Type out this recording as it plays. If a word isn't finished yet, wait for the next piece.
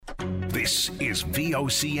This is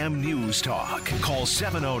VOCM News Talk. Call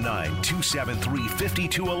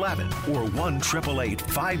 709-273-5211 or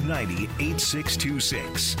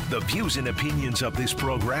 1-888-590-8626. The views and opinions of this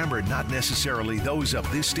program are not necessarily those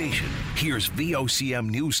of this station. Here's VOCM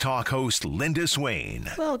News Talk host Linda Swain.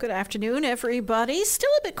 Well, good afternoon, everybody.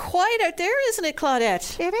 Still a bit quiet out there, isn't it,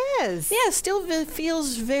 Claudette? It is. Yeah, still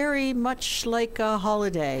feels very much like a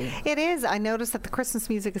holiday. It is. I noticed that the Christmas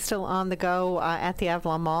music is still on the go at the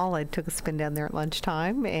Avalon Mall. I took a spin down there at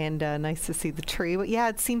lunchtime, and nice to see the tree. But yeah,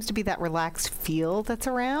 it seems to be that relaxed feel that's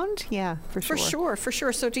around. Yeah, for sure. For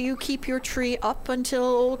sure. So do you keep your tree up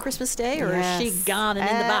until Christmas Day, or is she gone and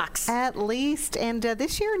in the box? At least. And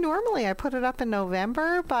this year, normally I put it up in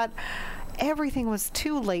November, but everything was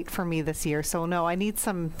too late for me this year. So no, I need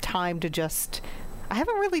some time to I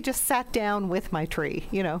haven't really just sat down with my tree,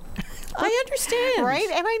 I understand. Right?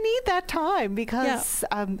 And I need that time because,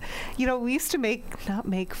 we used to not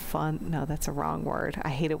make fun. No, that's a wrong word. I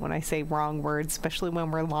hate it when I say wrong words, especially when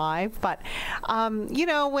we're live. But,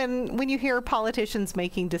 when you hear politicians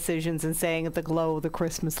making decisions and saying at the glow of the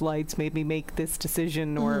Christmas lights made me make this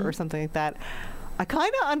decision or something like that, I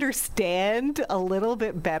kind of understand a little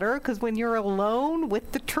bit better because when you're alone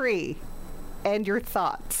with the tree and your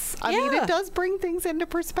thoughts, I mean, it does bring things into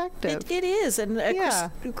perspective. It is. And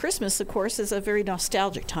Christmas, of course, is a very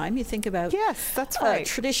nostalgic time. You think about that's right.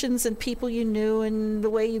 Traditions and people you knew and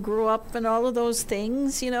the way you grew up and all of those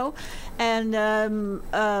things, And,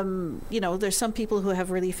 there's some people who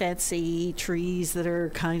have really fancy trees that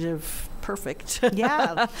are kind of perfect.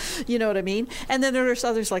 Yeah. You know what I mean? And then there's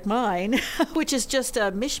others like mine, which is just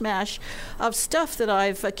a mishmash of stuff that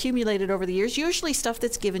I've accumulated over the years, usually stuff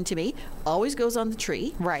that's given to me, always goes on the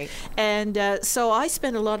tree. Right. And so I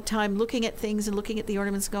spend a lot of time looking at things and looking at the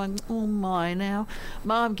ornaments going, oh my, now,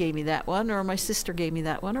 Mom gave me that one, or my sister gave me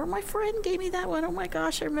that one, or my friend gave me that one. Oh my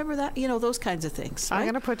gosh, I remember that. Those kinds of things. Right? I'm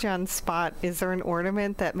going to put you on the spot. Is there an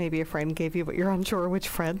ornament that maybe a friend gave you, but you're unsure which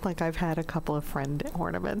friend? Like I've had a couple of friend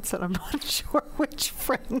ornaments and I'm not sure which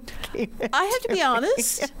friend gave it. I have to be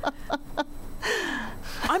honest.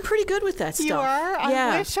 I'm pretty good with that stuff. You are? Yeah.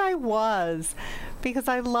 I wish I was, because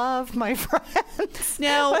I love my friends.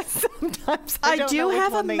 Now, but sometimes I do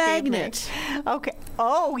have a magnet. Okay.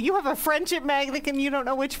 Oh, you have a friendship magnet and you don't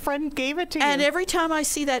know which friend gave it to you. And every time I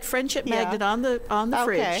see that friendship magnet on the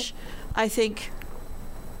fridge, I think,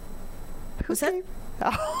 was that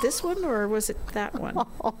this one or was it that one?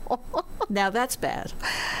 Now that's bad.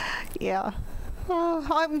 Yeah.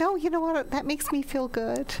 No, you know what? That makes me feel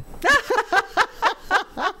good.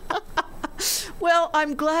 Well,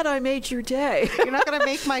 I'm glad I made your day. You're not going to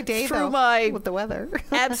make my day, though, with the weather.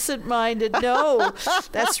 Absent-minded. No,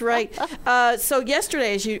 that's right. So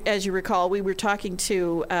yesterday, as you recall, we were talking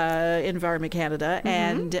to Environment Canada,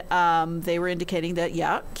 and they were indicating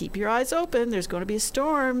that, keep your eyes open. There's going to be a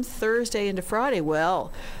storm Thursday into Friday.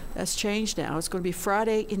 Well, that's changed now. It's going to be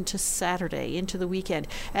Friday into Saturday, into the weekend.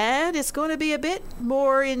 And it's going to be a bit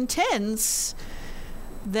more intense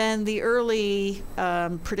than the early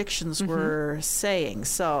predictions were saying.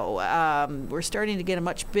 So we're starting to get a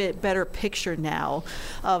much better picture now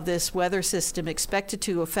of this weather system expected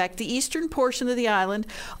to affect the eastern portion of the island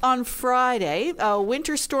on Friday.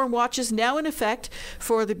 Winter storm watches now in effect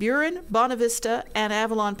for the Burin, Bonavista, and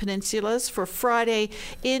Avalon Peninsulas for Friday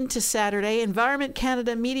into Saturday. Environment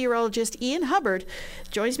Canada meteorologist Ian Hubbard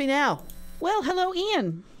joins me now. Well, hello,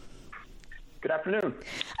 Ian. Good afternoon.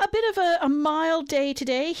 A bit of a mild day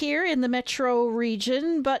today here in the metro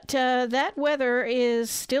region, but that weather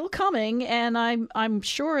is still coming, and I'm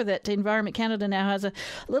sure that Environment Canada now has a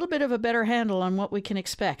little bit of a better handle on what we can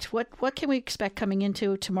expect. What can we expect coming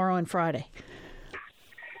into tomorrow and Friday?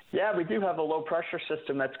 Yeah, we do have a low pressure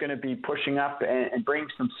system that's going to be pushing up and bring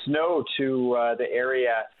some snow to the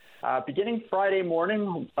area. Beginning Friday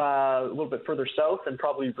morning, a little bit further south, and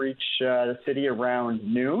probably reach the city around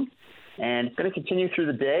noon. And it's going to continue through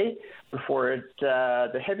the day before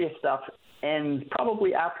the heaviest stuff ends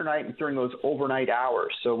probably after night and during those overnight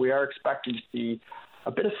hours. So we are expecting to see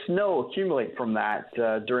a bit of snow accumulate from that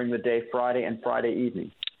during the day, Friday and Friday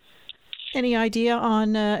evening. Any idea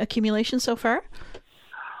on accumulation so far?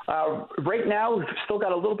 Right now, we've still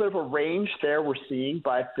got a little bit of a range there we're seeing,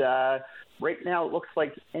 but right now it looks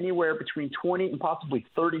like anywhere between 20 and possibly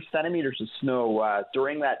 30 centimeters of snow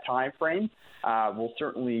during that time frame. We'll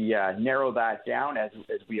certainly narrow that down as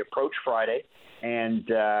we approach Friday and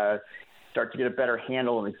start to get a better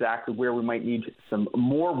handle on exactly where we might need some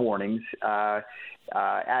more warnings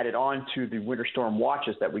added on to the winter storm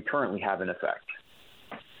watches that we currently have in effect.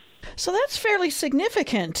 So that's fairly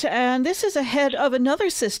significant. And this is ahead of another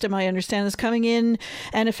system, I understand, that's coming in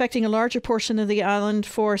and affecting a larger portion of the island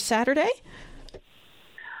for Saturday?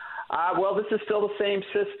 Well, this is still the same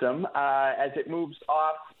system. As it moves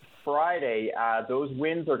off Friday, those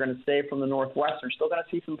winds are going to stay from the northwest. We're still going to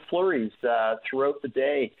see some flurries throughout the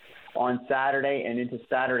day on Saturday and into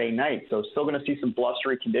Saturday night. So still going to see some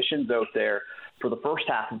blustery conditions out there for the first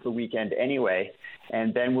half of the weekend anyway.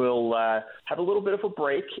 And then we'll have a little bit of a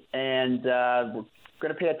break, and we're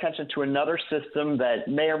going to pay attention to another system that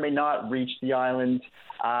may or may not reach the island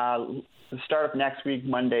the start of next week,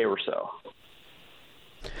 Monday or so.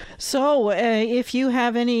 So if you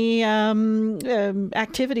have any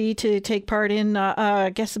activity to take part in,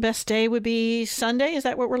 I guess the best day would be Sunday. Is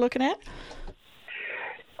that what we're looking at?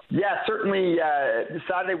 Yeah, certainly.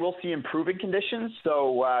 Saturday we'll see improving conditions.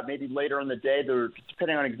 So maybe later in the day,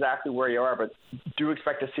 depending on exactly where you are, but do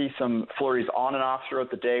expect to see some flurries on and off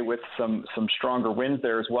throughout the day with some stronger winds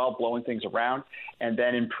there as well, blowing things around, and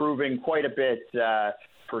then improving quite a bit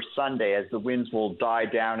for Sunday as the winds will die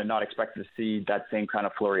down and not expect to see that same kind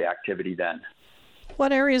of flurry activity then.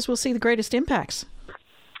 What areas will see the greatest impacts?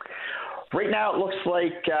 Right now it looks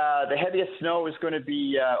like the heaviest snow is going to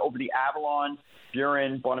be over the Avalon,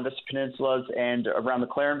 Burin, Bonavista Peninsulas, and around the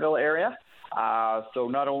Clarenville area. So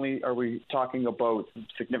not only are we talking about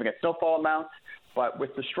significant snowfall amounts, but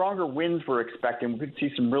with the stronger winds we're expecting, we could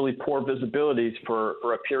see some really poor visibilities for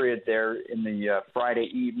a period there in the Friday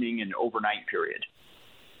evening and overnight period.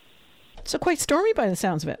 So quite stormy by the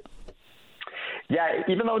sounds of it. Yeah,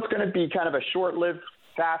 even though it's going to be kind of a short-lived,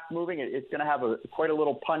 fast-moving, it's going to have quite a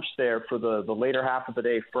little punch there for the later half of the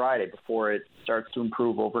day Friday before it starts to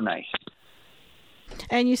improve overnight.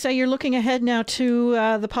 And you say you're looking ahead now to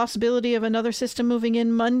the possibility of another system moving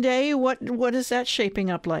in Monday. What is that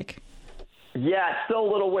shaping up like? Yeah, it's still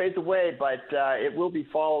a little ways away, but it will be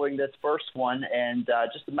following this first one, and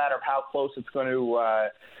just a matter of how close it's going to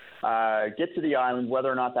get to the island,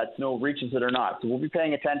 whether or not that snow reaches it or not. So we'll be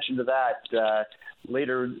paying attention to that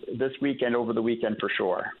later this weekend, over the weekend for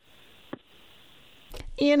sure.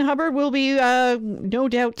 Ian Hubbard, will be no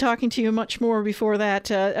doubt talking to you much more before that.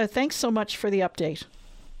 Thanks so much for the update.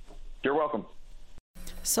 You're welcome.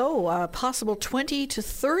 So, possible 20 to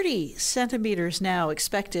 30 centimeters now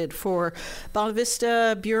expected for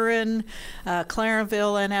Bonavista, Burin,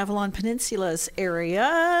 Clarenville, and Avalon Peninsulas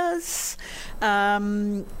areas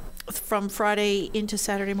from Friday into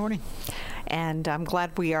Saturday morning. And I'm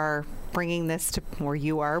glad we are bringing this to, or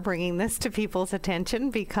you are bringing this to people's attention,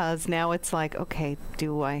 because now it's like, okay,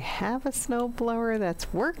 do I have a snowblower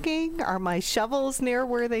that's working? Are my shovels near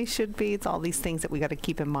where they should be? It's all these things that we got to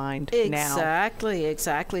keep in mind now.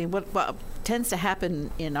 Exactly. What tends to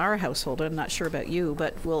happen in our household, I'm not sure about you,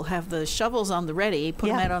 but we'll have the shovels on the ready, put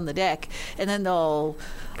them out on the deck, and then they'll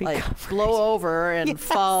blow over and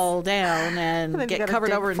fall down and get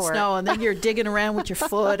covered over in snow, and then you're digging around with your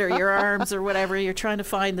foot or your arms or whatever. You're trying to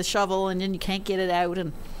find the shovel, and then you can't get it out.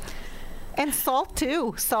 And salt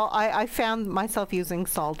too. So I found myself using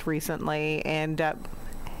salt recently, and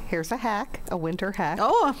here's a hack, a winter hack.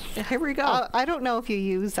 Oh, here we go. I don't know if you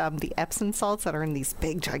use the Epsom salts that are in these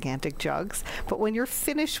big, gigantic jugs, but when you're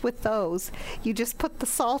finished with those, you just put the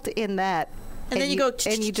salt in that. And then you go...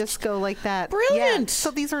 And you just go like that. Brilliant. Yeah. So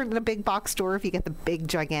these are in a big box store if you get the big,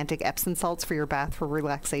 gigantic Epsom salts for your bath for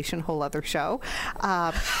relaxation, whole other show.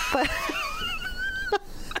 But...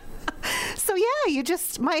 So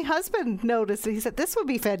my husband noticed, he said, this would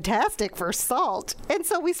be fantastic for salt. And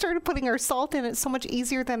so we started putting our salt in. It's so much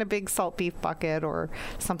easier than a big salt beef bucket or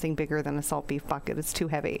something bigger than a salt beef bucket. It's too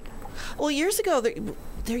heavy. Well, years ago,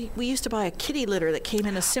 we used to buy a kitty litter that came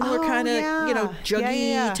in a similar kind of,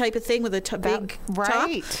 juggy type of thing with a big top.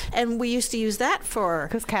 And we used to use that for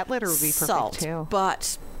because cat litter would be salt, perfect too.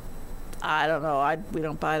 But I don't know. We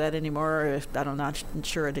don't buy that anymore. I'm not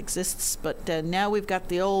sure it exists. But now we've got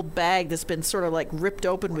the old bag that's been sort of like ripped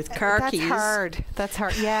open with car keys. That's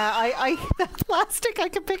hard. Yeah, I that plastic. I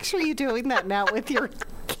can picture you doing that now with your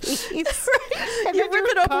keys. Right. You rip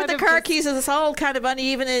it open with the car keys, and it's all kind of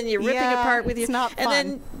uneven, and you're ripping apart with your. It's not fun.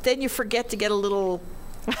 And then you forget to get a little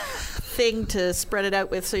thing to spread it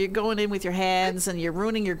out with. So you're going in with your hands, and you're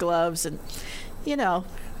ruining your gloves, and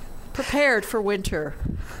prepared for winter.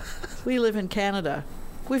 We live in Canada.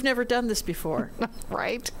 We've never done this before.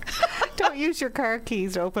 Right? Don't use your car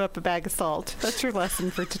keys to open up a bag of salt. That's your lesson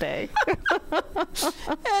for today.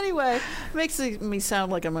 Anyway, makes me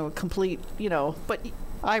sound like I'm a complete, but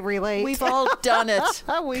I relate. We've all done it.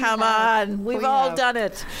 Come on. We've all done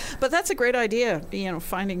it. But that's a great idea,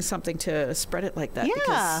 finding something to spread it like that. Yeah.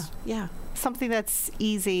 Because, something that's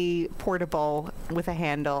easy, portable, with a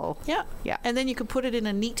handle. Yeah. Yeah. And then you can put it in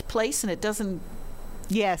a neat place and it doesn't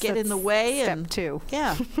Yes, get in the way. Step 2.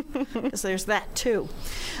 Yeah. So there's that too.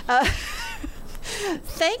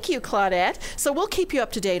 Thank you, Claudette. So we'll keep you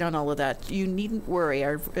up to date on all of that. You needn't worry.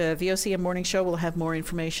 Our VOCM morning show will have more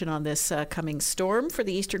information on this coming storm for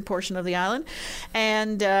the eastern portion of the island,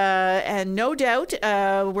 and no doubt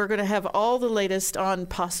we're going to have all the latest on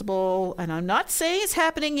possible. And I'm not saying it's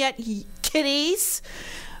happening yet, kiddies,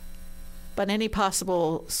 but any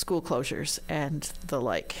possible school closures and the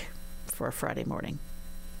like for a Friday morning.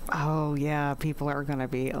 Oh, yeah. People are going to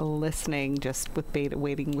be listening just with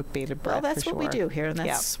waiting with bated breath. Well, that's what we do here, and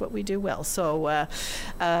that's what we do well. So,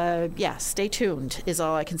 stay tuned is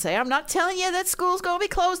all I can say. I'm not telling you that school's going to be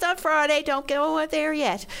closed on Friday. Don't go there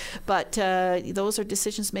yet. But those are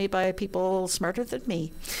decisions made by people smarter than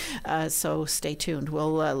me. So stay tuned.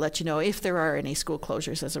 We'll let you know if there are any school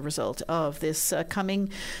closures as a result of this coming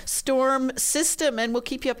storm system, and we'll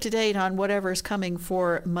keep you up to date on whatever's coming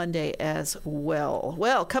for Monday as well.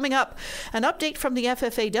 Well, coming up, an update from the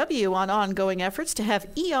FFAW on ongoing efforts to have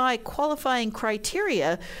EI qualifying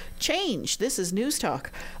criteria change. This is News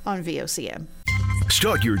Talk on VOCM.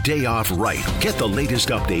 Start your day off right. Get the latest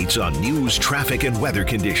updates on news, traffic, and weather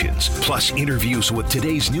conditions, plus interviews with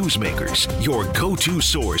today's newsmakers. Your go-to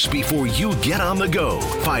source before you get on the go.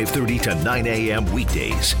 5:30 to 9 a.m.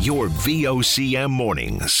 weekdays. Your VOCM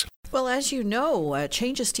mornings. Well, as you know,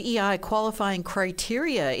 changes to EI qualifying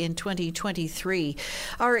criteria in 2023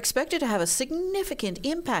 are expected to have a significant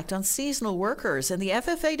impact on seasonal workers, and the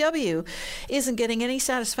FFAW isn't getting any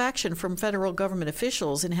satisfaction from federal government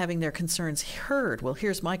officials in having their concerns heard. Well,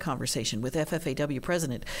 here's my conversation with FFAW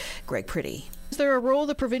President Greg Priddy. Is there a role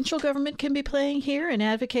the provincial government can be playing here in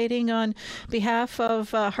advocating on behalf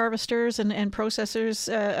of harvesters and processors,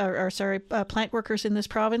 plant workers in this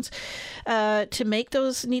province to make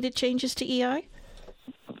those needed changes to EI?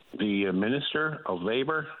 The Minister of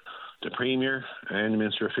Labour, the Premier, and the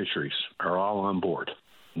Minister of Fisheries are all on board.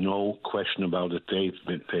 No question about it.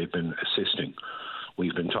 They've been assisting.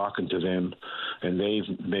 We've been talking to them, and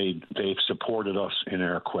they've supported us in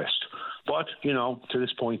our quest. But to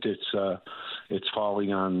this point, it's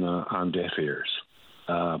falling on deaf ears.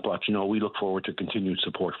 But we look forward to continued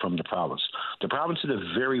support from the province. The province did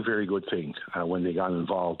a very, very good thing when they got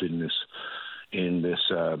involved in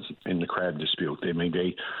the crab dispute.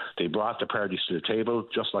 They brought the parties to the table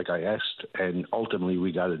just like I asked, and ultimately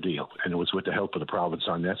we got a deal. And it was with the help of the province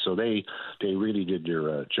on that. So they really did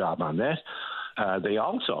their job on that. They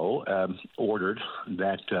also ordered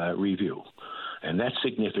that review, and that's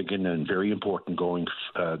significant and very important going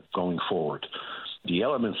forward. The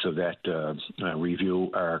elements of that review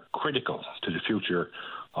are critical to the future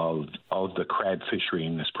of the crab fishery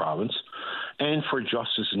in this province, and for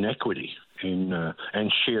justice and equity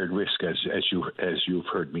and shared risk, as you've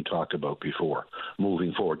heard me talk about before.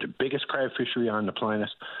 Moving forward, the biggest crab fishery on the planet,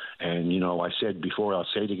 and I said before, I'll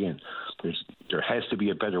say it again. There has to be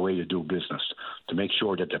a better way to do business to make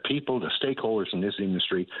sure that the people, the stakeholders in this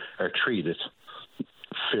industry, are treated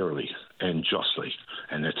fairly and justly,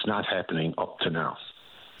 and it's not happening up to now.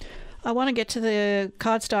 I want to get to the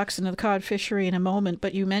cod stocks and the cod fishery in a moment,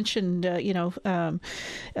 but you mentioned,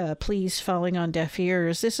 please falling on deaf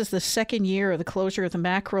ears. This is the second year of the closure of the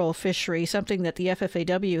mackerel fishery, something that the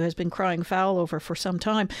FFAW has been crying foul over for some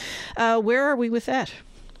time. Where are we with that?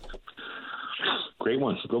 Great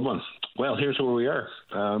one, good one. Well, here's where we are.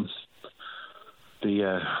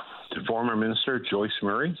 The former minister, Joyce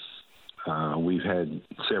Murray, we had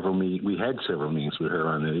several meetings with her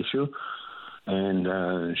on that issue.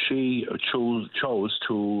 And she chose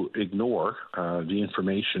to ignore the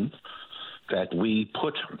information that we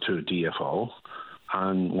put to DFO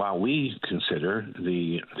on what we consider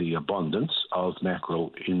the abundance of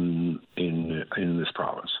mackerel in this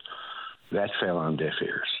province. That fell on deaf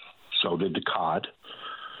ears. So did the cod.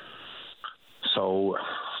 So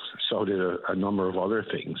did a number of other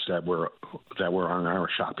things that were on our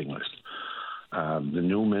shopping list. The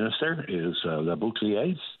new minister is La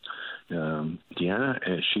Bouclier.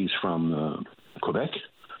 Deanna, she's from Quebec.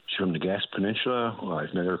 She's from the Gas Peninsula. Well,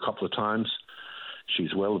 I've met her a couple of times.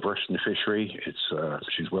 She's well versed in the fishery.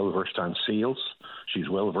 She's well versed on seals. She's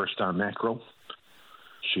well versed on mackerel.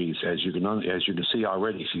 She's, as you can see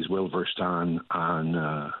already, she's well versed on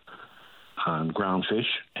ground fish,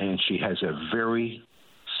 and she has a very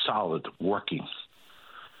solid working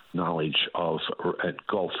knowledge of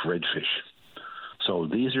Gulf redfish. So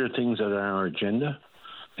these are things that are on our agenda.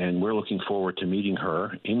 And we're looking forward to meeting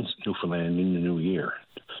her in Newfoundland in the new year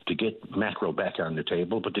to get mackerel back on the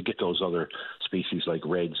table, but to get those other species like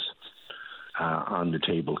reds on the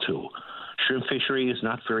table too. shrimp fishery is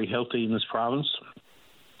not very healthy in this province.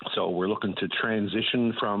 So we're looking to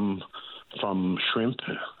transition from shrimp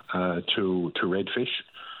to redfish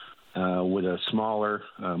with a smaller,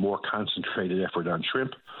 more concentrated effort on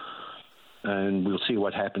shrimp. And we'll see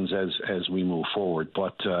what happens as we move forward.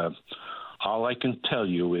 But all I can tell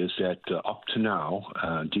you is that up to now,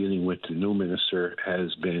 dealing with the new minister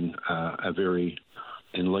has been a very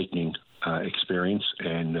enlightening experience,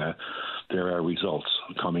 and there are results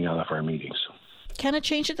coming out of our meetings. Can a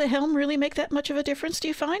change at the helm really make that much of a difference, do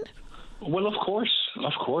you find? Well, of course,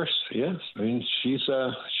 yes. I mean, she's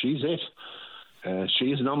it.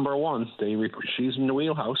 She's number one. She's in the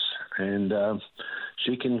wheelhouse, and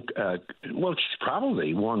she can. She's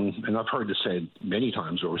probably one, and I've heard this said many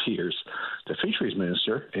times over the years. The fisheries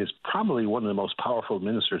minister is probably one of the most powerful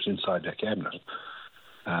ministers inside that cabinet,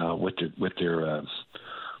 with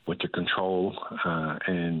their control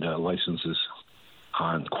and licenses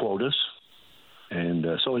on quotas. And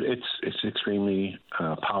so it's extremely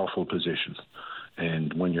powerful position.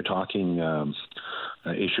 And when you're talking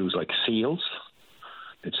issues like seals,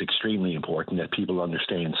 it's extremely important that people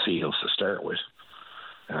understand seals to start with.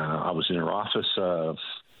 I was in her office a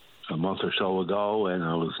month or so ago, and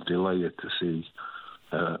I was delighted to see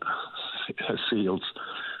seals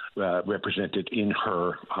represented in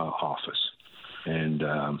her office. And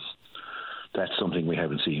that's something we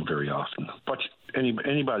haven't seen very often. But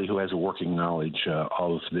anybody who has a working knowledge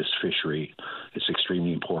of this fishery, it's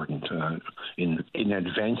extremely important in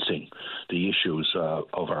advancing the issues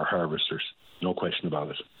of our harvesters. No question about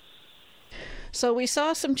it. So we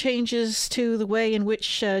saw some changes to the way in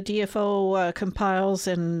which DFO compiles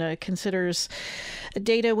and considers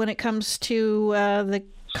data when it comes to the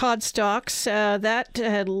cod stocks. That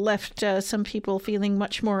had left some people feeling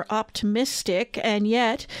much more optimistic, and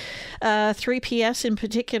yet 3PS in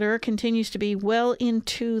particular continues to be well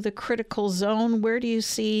into the critical zone. Where do you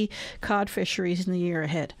see cod fisheries in the year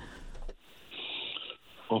ahead?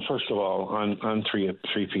 Well, first of all, on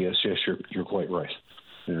 3PS, yes, you're quite right.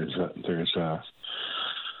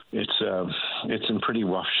 It's in pretty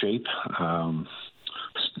rough shape.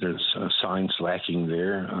 There's signs lacking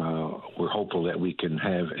there. We're hopeful that we can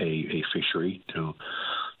have a fishery to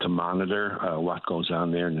monitor what goes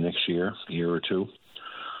on there in the next year or two.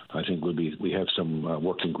 I think we have some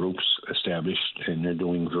working groups established, and they're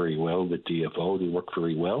doing very well with DFO. They work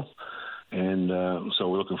very well, and so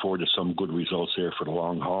we're looking forward to some good results there for the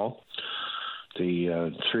long haul.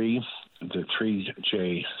 The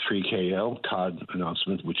 3J 3KL cod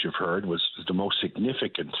announcement, which you've heard, was the most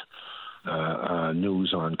significant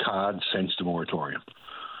news on cod since the moratorium.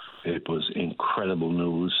 It was incredible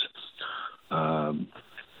news.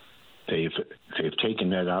 They've taken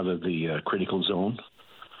that out of the critical zone,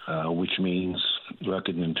 which means, without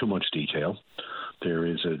getting into too much detail, there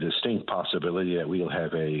is a distinct possibility that we'll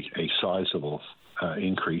have a sizable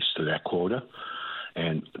increase to that quota,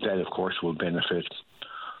 and that, of course, will benefit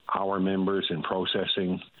our members in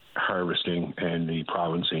processing, harvesting, and the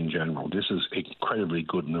province in general. This is incredibly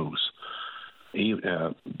good news.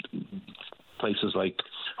 Places like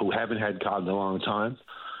who haven't had cod in a long time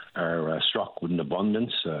are struck with an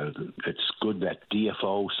abundance. It's good that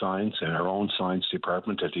DFO science and our own science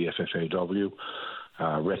department at the FFAW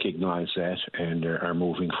recognize that and are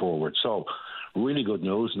moving forward. So really good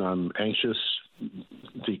news, and I'm anxious.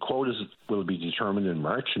 The quotas will be determined in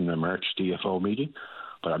March, in the March DFO meeting,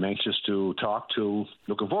 but I'm anxious to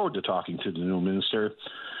looking forward to talking to the new minister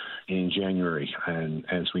in January, and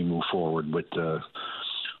as we move forward with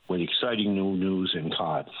exciting new news in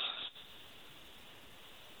cod.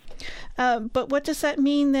 But what does that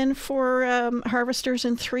mean then for harvesters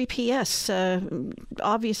in 3PS?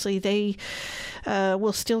 Obviously, they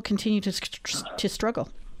will still continue to struggle.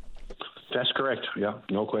 That's correct. Yeah,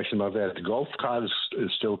 no question about that. The Gulf cod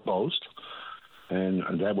is still closed, and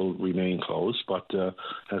that will remain closed. But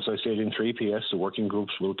as I said, in 3PS, the working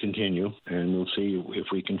groups will continue, and we'll see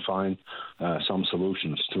if we can find some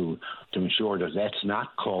solutions to ensure that that's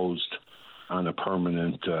not closed on a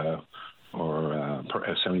permanent or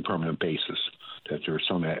a semi-permanent basis, that there's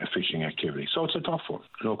some fishing activity. So it's a tough one,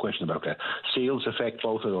 no question about that. Seals affect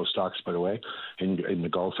both of those stocks, by the way, in the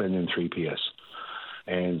Gulf and in 3PS.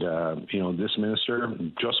 And, this minister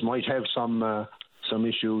just might have some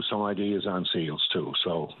issues, some ideas on seals, too.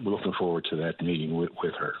 So we're looking forward to that meeting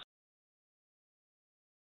with her.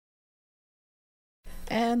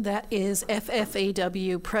 And that is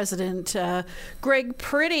FFAW President Greg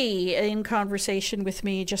Priddy in conversation with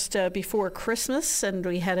me just before Christmas. And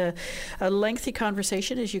we had a lengthy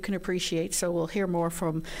conversation, as you can appreciate. So we'll hear more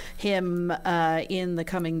from him in the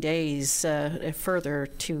coming days further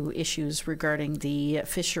to issues regarding the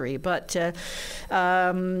fishery. But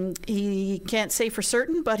he can't say for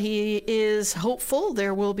certain, but he is hopeful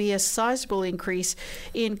there will be a sizable increase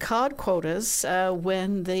in cod quotas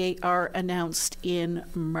when they are announced in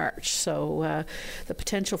March. So the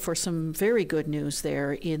potential for some very good news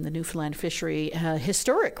there in the Newfoundland fishery,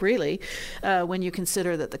 historic really, when you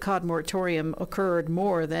consider that the cod moratorium occurred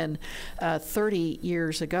more than 30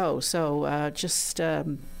 years ago. So just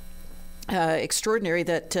extraordinary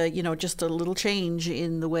that, just a little change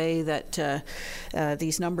in the way that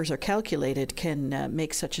these numbers are calculated can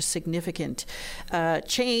make such a significant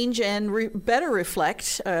change and better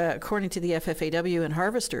reflect, according to the FFAW and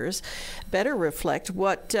harvesters, better reflect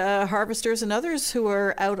what harvesters and others who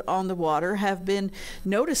are out on the water have been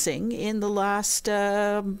noticing in the last,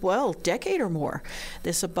 decade or more,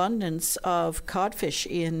 this abundance of codfish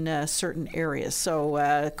in certain areas.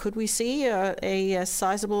 So could we see a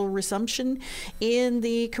sizable resumption in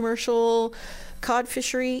the commercial cod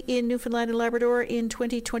fishery in Newfoundland and Labrador in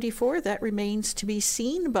 2024? That remains to be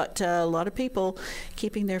seen, but a lot of people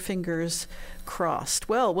keeping their fingers crossed.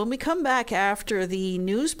 Well, when we come back after the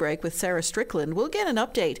news break with Sarah Strickland, we'll get an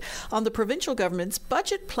update on the provincial government's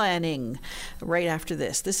budget planning right after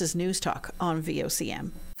this. This is News Talk on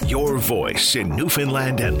VOCM. Your voice in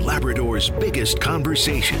Newfoundland and Labrador's biggest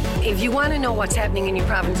conversation. If you want to know what's happening in your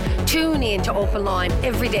province, tune in to Open Line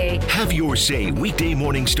every day. Have your say weekday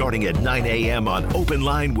morning starting at 9 a.m. on Open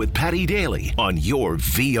Line with Patty Daly on your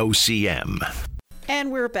VOCM.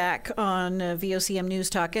 And we're back on VOCM News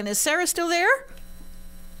Talk. And is Sarah still there?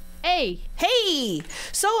 Hey!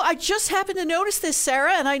 So I just happened to notice this,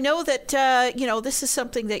 Sarah, and I know that, this is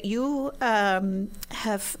something that you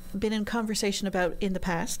have been in conversation about in the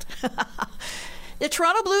past. The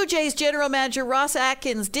Toronto Blue Jays general manager Ross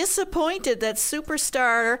Atkins disappointed that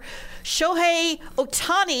superstar Shohei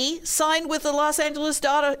Ohtani signed with the Los Angeles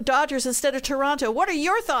Dodgers instead of Toronto. What are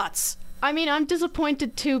your thoughts? I mean, I'm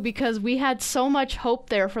disappointed too because we had so much hope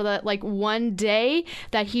there for that one day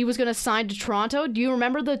that he was going to sign to Toronto. Do you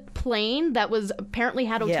remember the plane that was apparently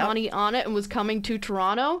had Ohtani on it and was coming to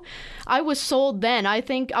Toronto? I was sold then. I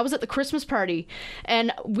think I was at the Christmas party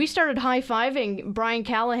and we started high-fiving Brian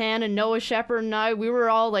Callahan and Noah Shepherd and I. We were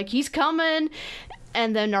all like, he's coming.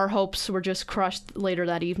 And then our hopes were just crushed later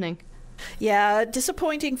that evening. Yeah,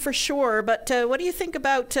 disappointing for sure. But what do you think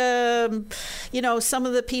about, some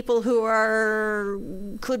of the people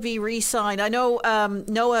who could be re-signed? I know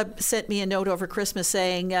Noah sent me a note over Christmas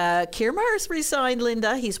saying Kiermar's re-signed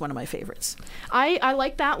Linda. He's one of my favorites. I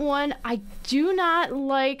like that one. I do not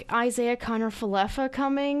like Isaiah Connor-Falefa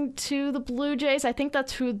coming to the Blue Jays. I think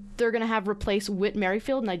that's who they're going to have replace Whit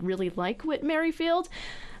Merrifield, and I really like Whit Merrifield.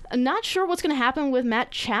 I'm not sure what's going to happen with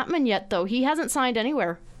Matt Chapman yet, though. He hasn't signed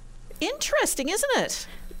anywhere. Interesting, isn't it?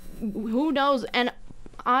 Who knows? And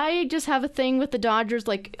I just have a thing with the Dodgers.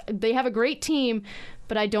 They have a great team,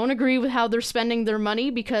 but I don't agree with how they're spending their money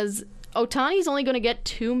because Ohtani's only going to get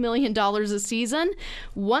 $2 million a season.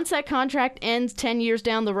 Once that contract ends 10 years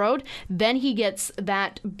down the road, then he gets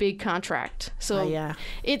that big contract. So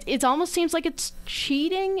it almost seems like it's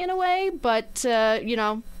cheating in a way, but,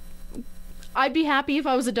 I'd be happy if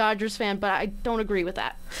I was a Dodgers fan, but I don't agree with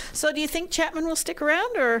that. So do you think Chapman will stick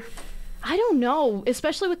around, or? I don't know,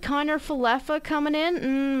 especially with Connor-Falefa coming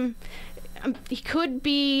in. He could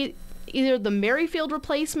be either the Merrifield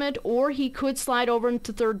replacement or he could slide over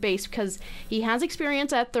into third base because he has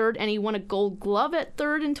experience at third and he won a Gold Glove at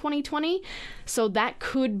third in 2020. So that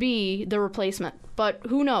could be the replacement. But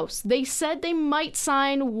who knows? They said they might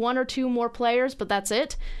sign one or two more players, but that's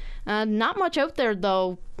it. Not much out there,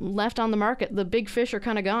 though, left on the market. The big fish are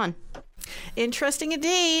kind of gone. Interesting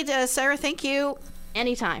indeed. Sarah, thank you.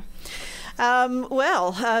 Anytime.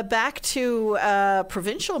 Back to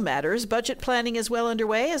provincial matters. Budget planning is well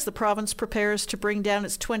underway as the province prepares to bring down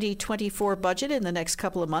its 2024 budget in the next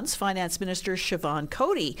couple of months. Finance Minister Siobhan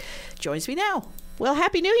Cody joins me now. Well,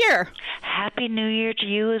 Happy New Year. Happy New Year to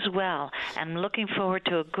you as well. I'm looking forward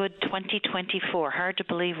to a good 2024. Hard to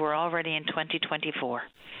believe we're already in 2024.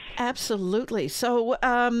 Absolutely. So,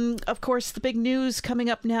 of course, the big news coming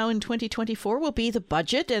up now in 2024 will be the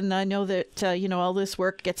budget. And I know that, all this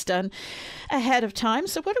work gets done ahead of time.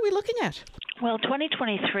 So what are we looking at? Well,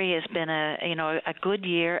 2023 has been a good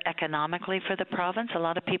year economically for the province. A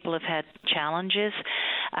lot of people have had challenges.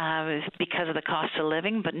 because of the cost of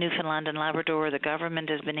living, but Newfoundland and Labrador, the government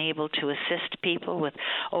has been able to assist people with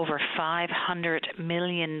over $500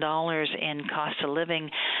 million in cost of living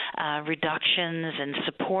reductions and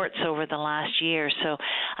supports over the last year. So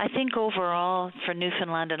I think overall for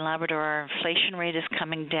Newfoundland and Labrador, our inflation rate is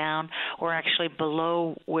coming down. We're actually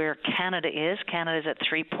below where Canada is. Canada is at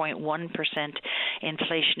 3.1%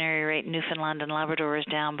 inflationary rate. Newfoundland and Labrador is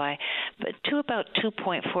down to about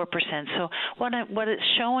 2.4%. So what it's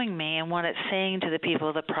showing me and what it's saying to the people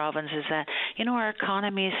of the province is that, our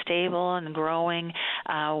economy is stable and growing.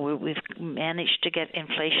 We've managed to get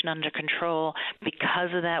inflation under control. Because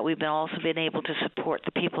of that, we've also been able to support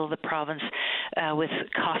the people of the province with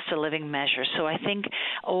cost of living measures. So I think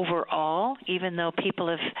overall, even though people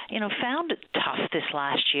have, found it tough this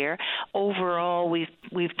last year, overall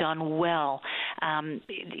we've done well,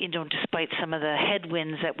 despite some of the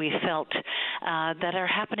headwinds that we felt that are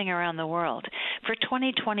happening around the world. For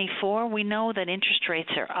 2024, we know that interest rates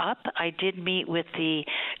are up. I did meet with the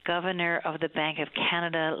governor of the Bank of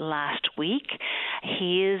Canada last week.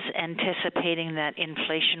 He is anticipating that the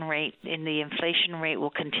inflation rate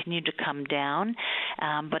will continue to come down,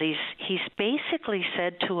 but he's basically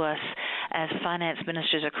said to us as finance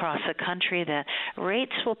ministers across the country that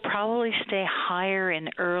rates will probably stay higher in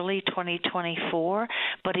early 2024,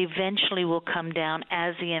 but eventually will come down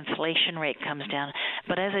as the inflation rate comes down.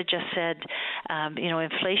 But as I just said,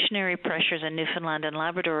 inflationary pressures in Newfoundland and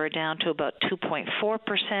Labrador are down to about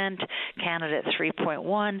 2.4%, Canada at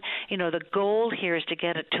 3.1%. The goal here is to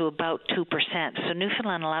get it to about 2%. So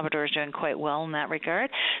Newfoundland and Labrador is doing quite well in that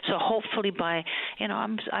regard. So hopefully by,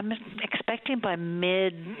 I'm expecting by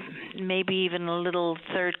maybe even a little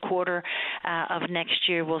third quarter of next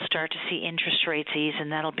year, we'll start to see interest rates ease,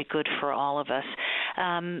 and that'll be good for all of us.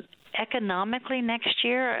 Economically next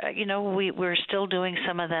year, we're still doing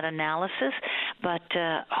some of that analysis, but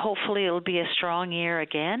hopefully it'll be a strong year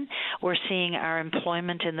again. We're seeing our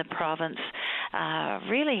employment in the province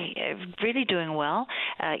really doing well,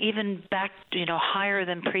 even back, higher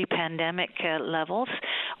than pre-pandemic levels.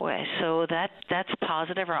 So that's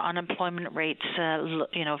positive. Our unemployment rates,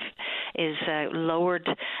 is lowered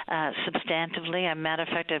substantively. As a matter of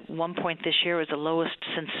fact, at one point this year was the lowest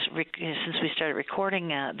since we started recording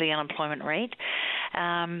the unemployment rate.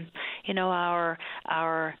 Our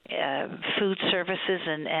food services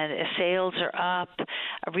and sales are up.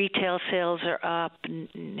 Retail sales are up.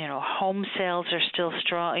 Home sales are still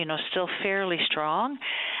strong. Still fairly strong.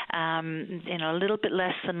 A little bit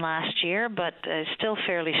less than last year, but still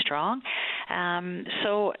fairly strong.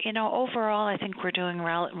 So overall, I think we're doing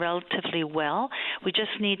relatively well. We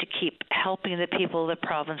just need to keep helping the people of the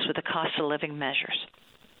province with the cost of living measures.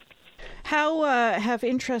 How have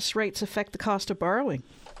interest rates affect the cost of borrowing?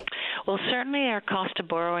 Well, certainly our cost of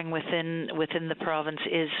borrowing within the province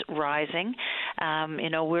is rising.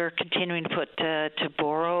 We're continuing to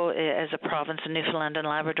borrow as a province in Newfoundland and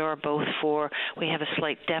Labrador, we have a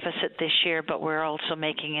slight deficit this year, but we're also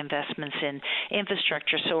making investments in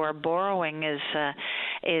infrastructure. So our borrowing is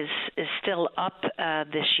still up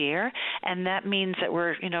this year, and that means that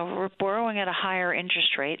we're borrowing at a higher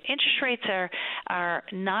interest rate. Interest rates are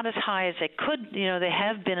not as high as they could, they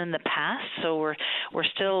have been in the past. So we're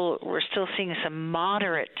still seeing some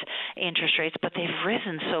moderate interest rates, but they've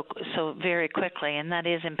risen so very quickly, and that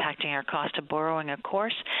is impacting our cost of borrowing, of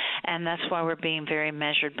course, and that's why we're being very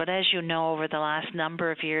measured. But as you know, over the last number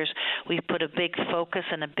of years, we've put a big focus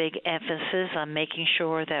and a big emphasis on making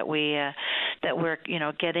sure that we're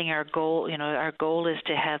getting our goal. Our goal is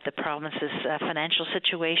to have the province's financial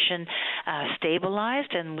situation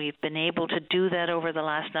stabilized, and we've been able to do that over the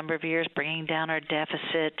last number of years, bringing down our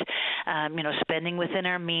deficit, spending within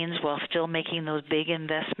our means while still making those big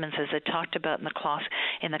investments, as I talked about in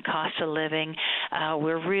the cost of living.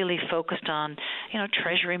 We're really focused on,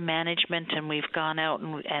 treasury management, and we've gone out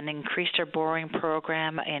and increased our borrowing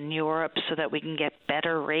program in Europe so that we can get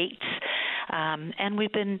better rates. And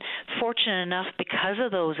we've been fortunate enough, because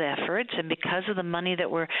of those efforts and because of the money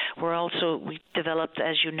that we developed,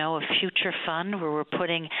 as you know, a future fund where we're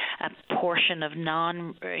putting a portion of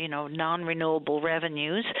non-renewable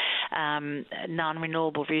revenues,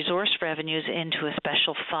 non-renewable resource revenues into a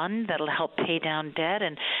special fund that'll help pay down debt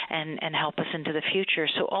and help us into the future.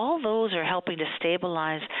 So all those are helping to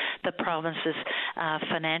stabilize the province's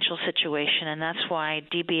financial situation, and that's why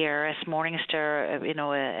DBRS Morningstar,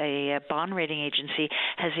 a bond rating agency,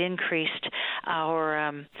 has increased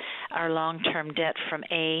our long-term debt from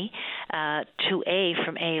A to A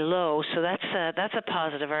from A low. So that's a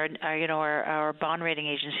positive. Our bond rating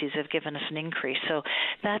agencies have given us an increase. So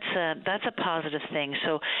that's a positive thing.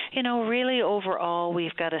 So really overall,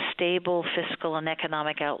 we've got a stable fiscal and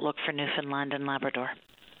economic outlook for Newfoundland and Labrador.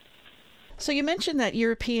 So you mentioned that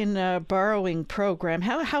European borrowing program.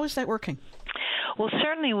 How is that working? Well,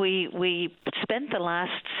 certainly we spent the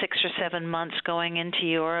last 6 or 7 months going into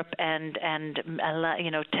Europe and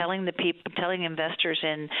telling investors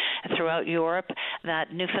throughout Europe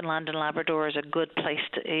that Newfoundland and Labrador is a good place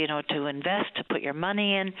to invest, to put your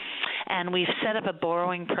money in, and we've set up a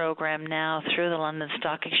borrowing program now through the London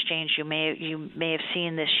Stock Exchange. You may have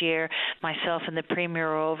seen this year myself and the Premier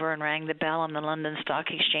were over and rang the bell on the London Stock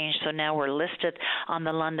Exchange. So now we're listed on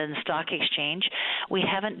the London Stock Exchange. We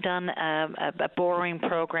haven't done a borrowing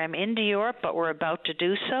program into Europe, but we're about to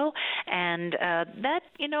do so, and that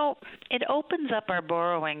it opens up our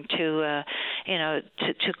borrowing to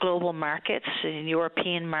global markets,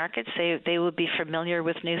 European markets. They would be familiar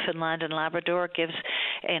with Newfoundland and Labrador. It gives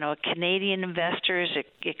Canadian investors,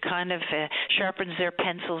 it kind of sharpens their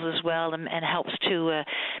pencils as well, and helps to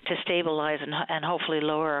stabilize and hopefully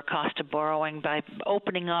lower our cost of borrowing by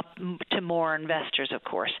opening up to more investors, of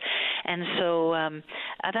course. And so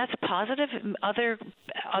that's positive. Other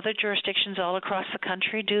jurisdictions all across the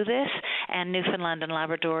country do this, and Newfoundland and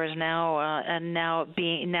Labrador is now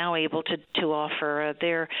able to offer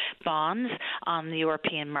their bonds on the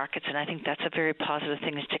European markets, and I think that's a very positive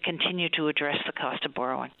thing, is to continue to address the cost of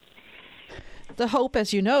borrowing. The hope,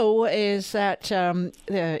 as you know, is that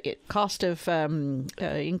the cost of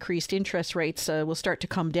increased interest rates will start to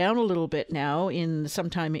come down a little bit now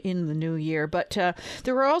sometime in the new year. But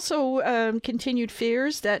there are also continued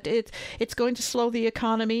fears that it's going to slow the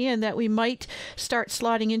economy and that we might start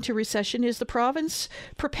sliding into recession. Is the province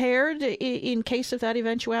prepared in case of that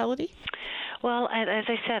eventuality? Well, as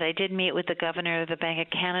I said, I did meet with the Governor of the Bank of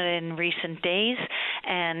Canada in recent days,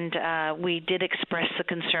 and we did express the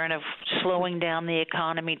concern of slowing down the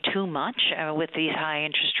economy too much with these high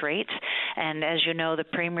interest rates. And as you know, the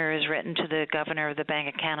Premier has written to the Governor of the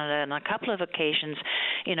Bank of Canada on a couple of occasions,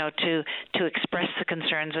 to express the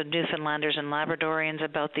concerns of Newfoundlanders and Labradorians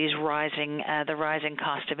about the rising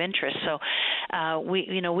cost of interest. So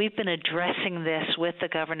we've been addressing this with the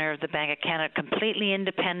Governor of the Bank of Canada, completely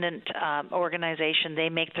independent organization. They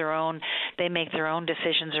make their own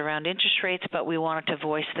decisions around interest rates, but we wanted to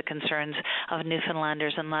voice the concerns of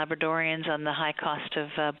Newfoundlanders and Labradorians on the high cost of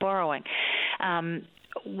borrowing.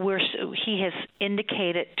 He has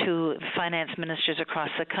indicated to finance ministers across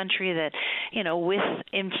the country that, with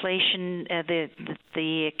inflation,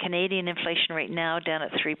 the Canadian inflation rate now down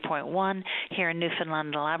at 3.1, here in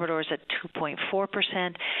Newfoundland and Labrador is at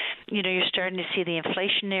 2.4%. You're starting to see the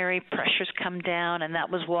inflationary pressures come down, and that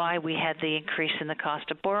was why we had the increase in the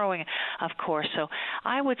cost of borrowing, of course. So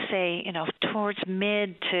I would say, towards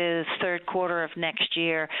mid to third quarter of next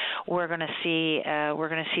year, we're going to see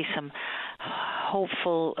some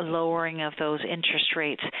hopeful lowering of those interest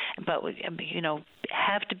rates, but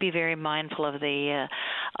have to be very mindful of the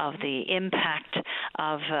impact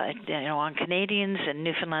of on Canadians and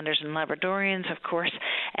Newfoundlanders and Labradorians, of course,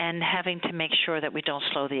 and having to make sure that we don't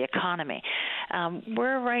slow the economy.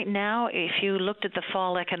 We're right now, if you looked at the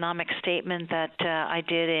fall economic statement that I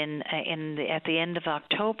did at the end of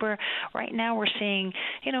October, right now we're seeing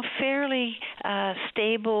fairly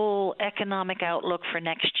stable economic outlook for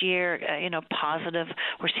next year. Positive.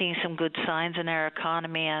 We're seeing some good signs in our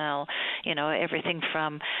economy, and everything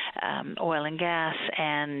from oil and gas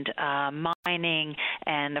and mining,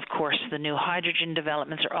 and of course the new hydrogen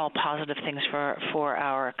developments are all positive things for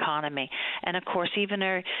our economy. And of course, even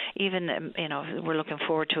we're looking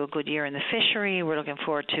forward to a good year in the fishery. We're looking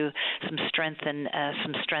forward to some strengthened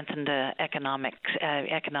economic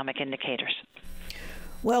indicators.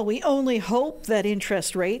 Well, we only hope that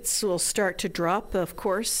interest rates will start to drop, of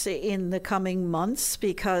course, in the coming months,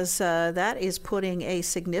 because that is putting a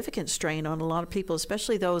significant strain on a lot of people,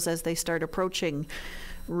 especially those as they start approaching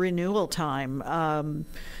renewal time. I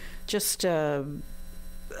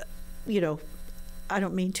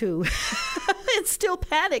don't mean to instill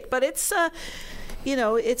panic, but it's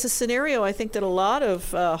it's a scenario I think that a lot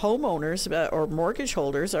of homeowners or mortgage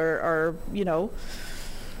holders are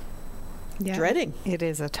dreading. It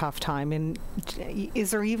is a tough time. And is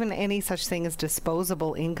there even any such thing as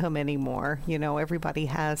disposable income anymore? Everybody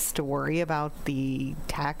has to worry about the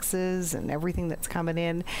taxes and everything that's coming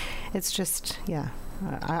in. It's just,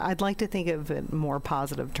 I'd like to think of it in more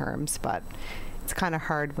positive terms, but it's kind of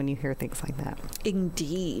hard when you hear things like that.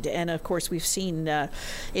 Indeed. And of course, we've seen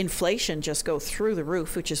inflation just go through the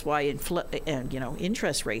roof, which is why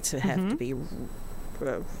interest rates have to be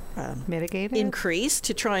mitigated, increased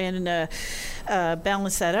to try and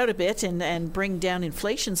balance that out a bit and bring down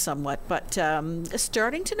inflation somewhat. But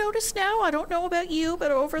starting to notice now, I don't know about you,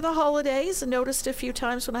 but over the holidays, I noticed a few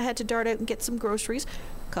times when I had to dart out and get some groceries,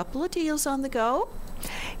 a couple of deals on the go.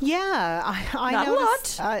 Yeah, I Not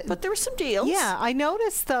noticed, a lot, but there were some deals. Yeah, I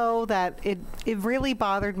noticed, though, that it really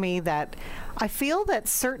bothered me that I feel that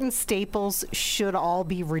certain staples should all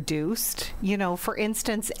be reduced. You know, for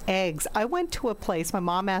instance, eggs. I went to a place, my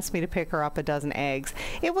mom asked me to pick her up a dozen eggs.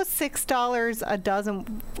 It was $6 a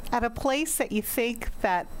dozen at a place that you think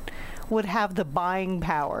that would have the buying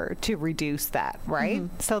power to reduce that, right?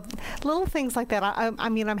 So little things like that. I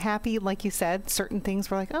mean, I'm happy, like you said, certain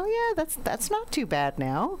things were like, oh yeah, that's not too bad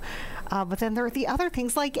now. But then there are the other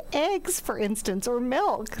things like eggs, for instance, or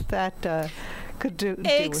milk that could do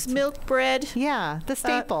eggs, milk, bread. Yeah, the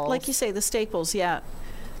staples. Like you say, the staples. Yeah.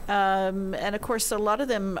 And of course, a lot of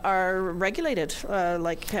them are regulated,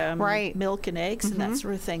 like milk and eggs and that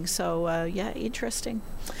sort of thing. So yeah, interesting.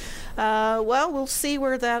 Well, we'll see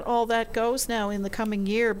where all that goes now in the coming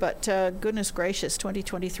year. But goodness gracious,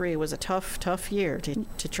 2023 was a tough year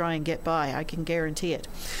to try and get by. I can guarantee it.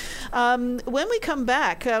 When we come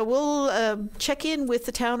back, we'll check in with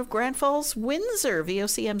the town of Grand Falls, Windsor.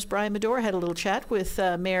 VOCM's Brian Medore had a little chat with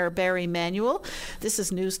Mayor Barry Manuel. This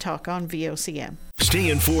is News Talk on VOCM. Stay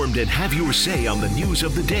informed and have your say on the news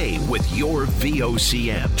of the day with your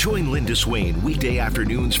VOCM. Join Linda Swain weekday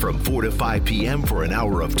afternoons from 4 to 5 p.m. for an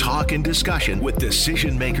hour of talk and discussion with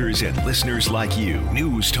decision makers and listeners like you.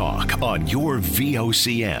 News Talk on your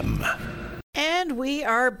VOCM. And we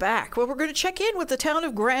are back. Well, we're going to check in with the town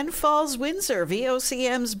of Grand Falls, Windsor.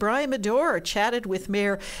 VOCM's Brian Medore chatted with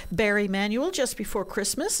Mayor Barry Manuel just before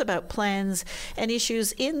Christmas about plans and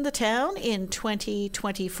issues in the town in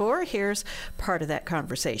 2024. Here's part of that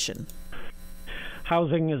conversation.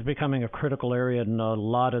 Housing is becoming a critical area in a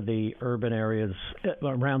lot of the urban areas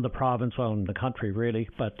around the province, well, in the country, really,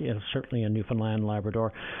 but certainly in Newfoundland and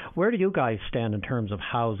Labrador. Where do you guys stand in terms of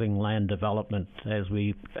housing, land development as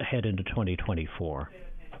we head into 2024?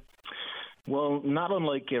 Well, not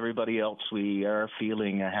unlike everybody else, we are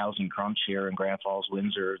feeling a housing crunch here in Grand Falls,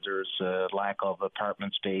 Windsor. There's a lack of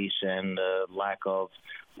apartment space and a lack of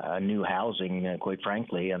new housing, quite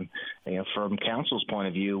frankly. And from council's point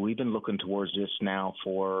of view, we've been looking towards this now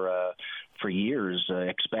for years,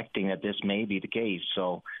 expecting that this may be the case.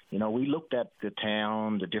 So, we looked at the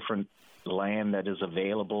town, the different land that is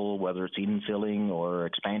available, whether it's infilling or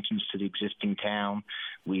expansions to the existing town.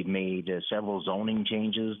 We've made several zoning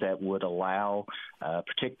changes that would allow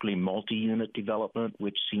particularly multi-unit development,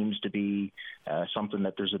 which seems to be something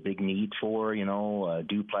that there's a big need for,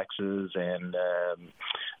 duplexes and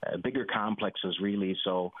bigger complexes, really.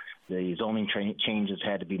 So the zoning changes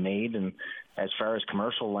had to be made. And as far as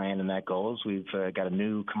commercial land and that goes, we've got a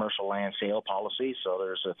new commercial land sale policy. So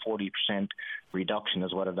there's a 40% reduction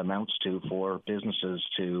is what it amounts to for businesses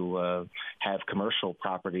to have commercial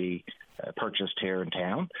property purchased here in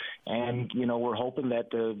town. And, we're hoping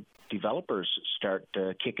that the developers start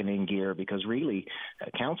kicking in gear, because really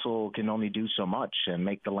council can only do so much and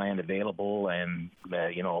make the land available and,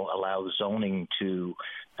 allow the zoning to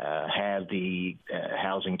have the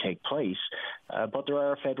housing take place. But there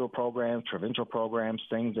are federal programs, provincial programs,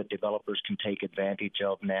 things that developers can take advantage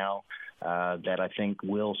of now that I think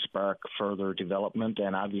will spark further development.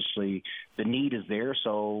 And obviously the need is there,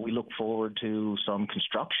 so we look forward to some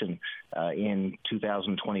construction in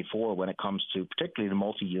 2024 when it comes to particularly the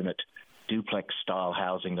multi-unit duplex-style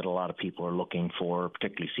housing that a lot of people are looking for,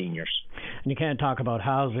 particularly seniors. And you can't talk about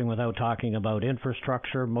housing without talking about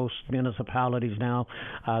infrastructure. Most municipalities now,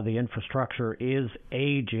 the infrastructure is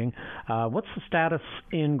aging. What's the status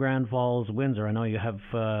in Grand Falls, Windsor? I know you have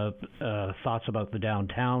thoughts about the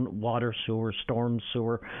downtown water, sewer, storm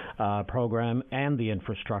sewer program and the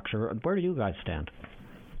infrastructure. Where do you guys stand?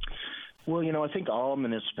 Well, I think all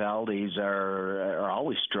municipalities are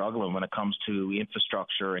always struggling when it comes to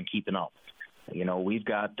infrastructure and keeping up. We've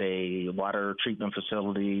got a water treatment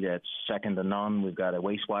facility that's second to none. We've got a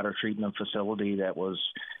wastewater treatment facility that was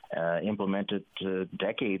implemented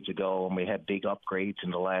decades ago, and we had big upgrades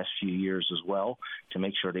in the last few years as well to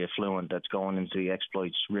make sure the effluent that's going into the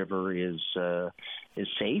Exploits River is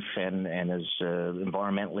safe and as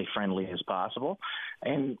environmentally friendly as possible.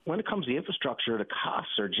 And when it comes to infrastructure, the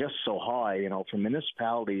costs are just so high, for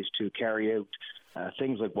municipalities to carry out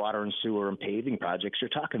things like water and sewer and paving projects. You're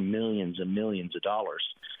talking millions and millions of dollars.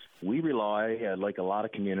 we rely, like a lot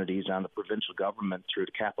of communities, on the provincial government through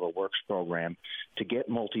the Capital Works program to get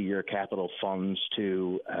multi-year capital funds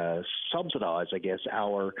to subsidize, I guess,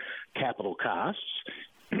 our capital costs.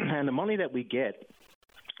 And the money that we get,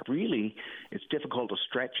 really, it's difficult to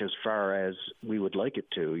stretch as far as we would like it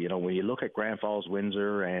to. You know, when you look at Grand Falls,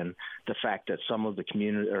 Windsor, and the fact that some of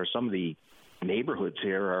the neighborhoods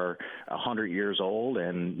here are 100 years old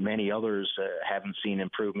and many others haven't seen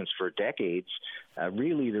improvements for decades.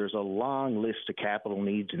 Really, there's a long list of capital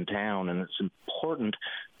needs in town, and it's important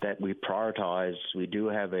that we prioritize. We do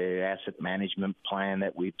have a asset management plan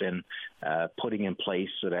that we've been putting in place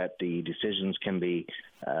so that the decisions can be,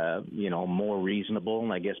 more reasonable,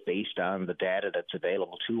 and I guess based on the data that's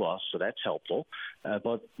available to us. So that's helpful.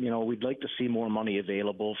 But we'd like to see more money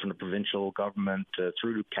available from the provincial government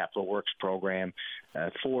through the Capital Works program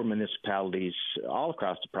for municipalities all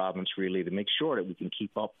across the province, really, to make sure that we can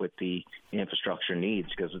keep up with the infrastructure needs,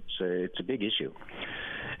 because it's a big issue.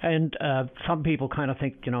 And some people kind of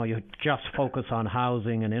think, you just focus on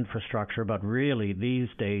housing and infrastructure, but really these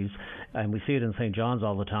days, and we see it in St. John's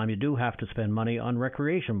all the time, you do have to spend money on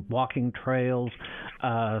recreation, walking trails,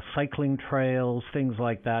 cycling trails, things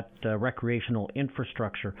like that, recreational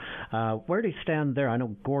infrastructure. Where do you stand there? I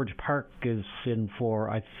know Gorge Park is in for,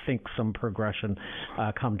 I think, some progression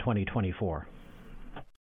come 2024.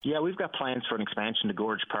 Yeah, we've got plans for an expansion to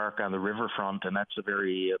Gorge Park on the riverfront, and that's a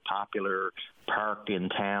very popular park in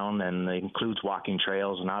town, and it includes walking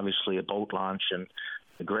trails and obviously a boat launch and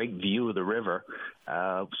a great view of the river.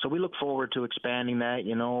 So we look forward to expanding that.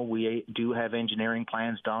 We do have engineering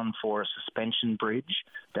plans done for a suspension bridge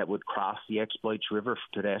that would cross the Exploits River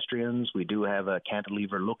for pedestrians. We do have a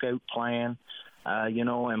cantilever lookout plan,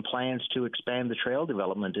 and plans to expand the trail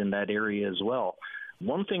development in that area as well.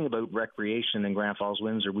 One thing about recreation in Grand Falls,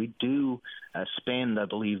 Windsor, we do spend, I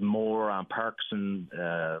believe, more on parks and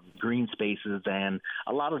green spaces than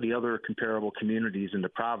a lot of the other comparable communities in the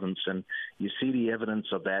province. And you see the evidence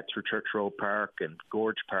of that through Church Road Park and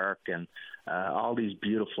Gorge Park and all these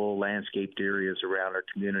beautiful landscaped areas around our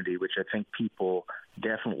community, which I think people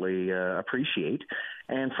definitely appreciate.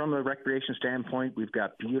 And from a recreation standpoint, we've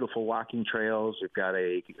got beautiful walking trails. We've got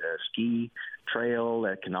a ski trail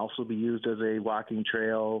that can also be used as a walking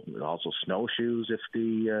trail. Also snowshoes if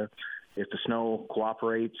the snow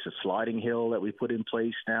cooperates. A sliding hill that we put in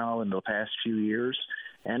place now in the past few years.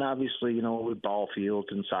 And obviously, with ball fields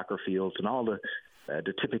and soccer fields and all the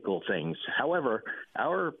typical things. However,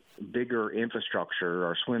 our bigger infrastructure,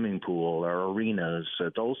 our swimming pool, our arenas,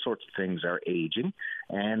 those sorts of things are aging.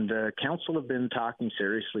 And council have been talking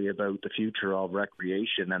seriously about the future of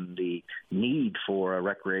recreation and the need for a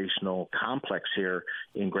recreational complex here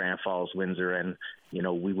in Grand Falls, Windsor. And,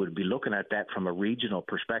 we would be looking at that from a regional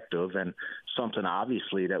perspective, and something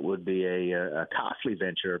obviously that would be a costly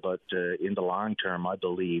venture. But in the long term, I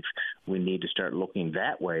believe we need to start looking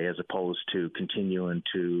that way as opposed to continuing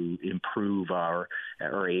to improve our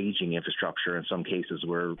aging infrastructure in some cases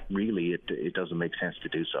where really it doesn't make sense to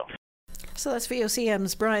do so. So that's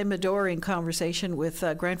VOCM's Brian Medor in conversation with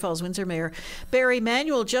Grand Falls, Windsor Mayor Barry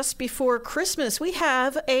Manuel. Just before Christmas, we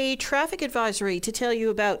have a traffic advisory to tell you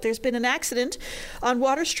about. There's been an accident on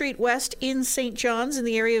Water Street West in St. John's in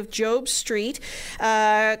the area of Job Street.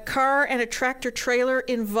 Car and a tractor trailer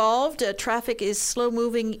involved. Traffic is slow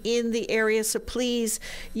moving in the area, so please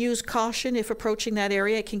use caution if approaching that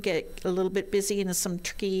area. It can get a little bit busy and some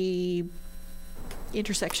tricky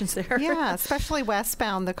intersections there. Yeah, especially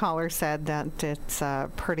westbound. The caller said that it's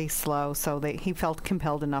pretty slow, so he felt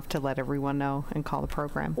compelled enough to let everyone know and call the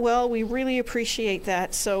program. Well, we really appreciate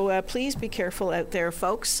that, so please be careful out there,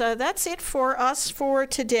 folks. That's it for us for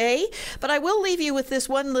today, but I will leave you with this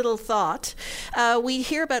one little thought. We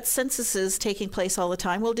hear about censuses taking place all the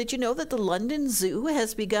time. Well, did you know that the London Zoo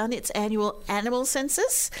has begun its annual animal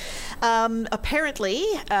census? Apparently,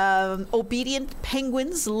 obedient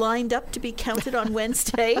penguins lined up to be counted on Wednesday.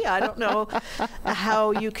 I don't know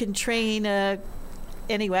how you can train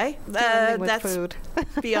anyway, that's food.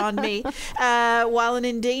 Beyond me. While an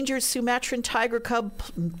endangered Sumatran tiger cub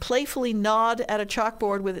playfully gnawed at a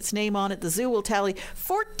chalkboard with its name on it, the zoo will tally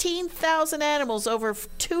 14,000 animals over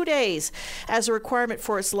 2 days as a requirement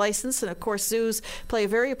for its license. And of course, zoos play a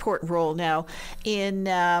very important role now in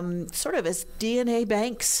sort of as DNA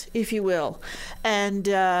banks, if you will, and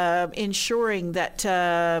ensuring that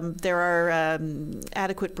there are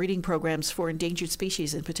adequate breeding programs for endangered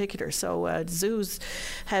species in particular. So zoos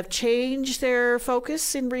have changed their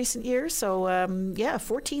focus in recent years. So,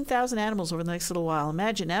 14,000 animals over the next little while.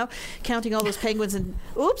 Imagine now counting all those penguins and,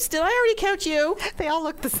 oops, did I already count you? They all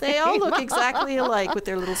look the same. They all look exactly alike with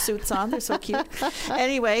their little suits on. They're so cute.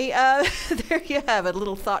 Anyway, there you have it. A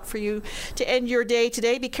little thought for you to end your day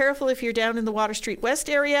today. Be careful if you're down in the Water Street West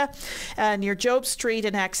area near Job Street.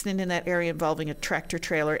 An accident in that area involving a tractor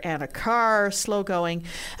trailer and a car. Slow going.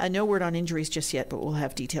 No word on injuries just yet, but we'll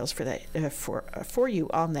have details for that for you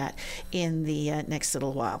on that in the next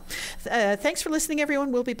little while. Thanks for listening,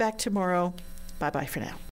 everyone. We'll be back tomorrow. Bye-bye for now.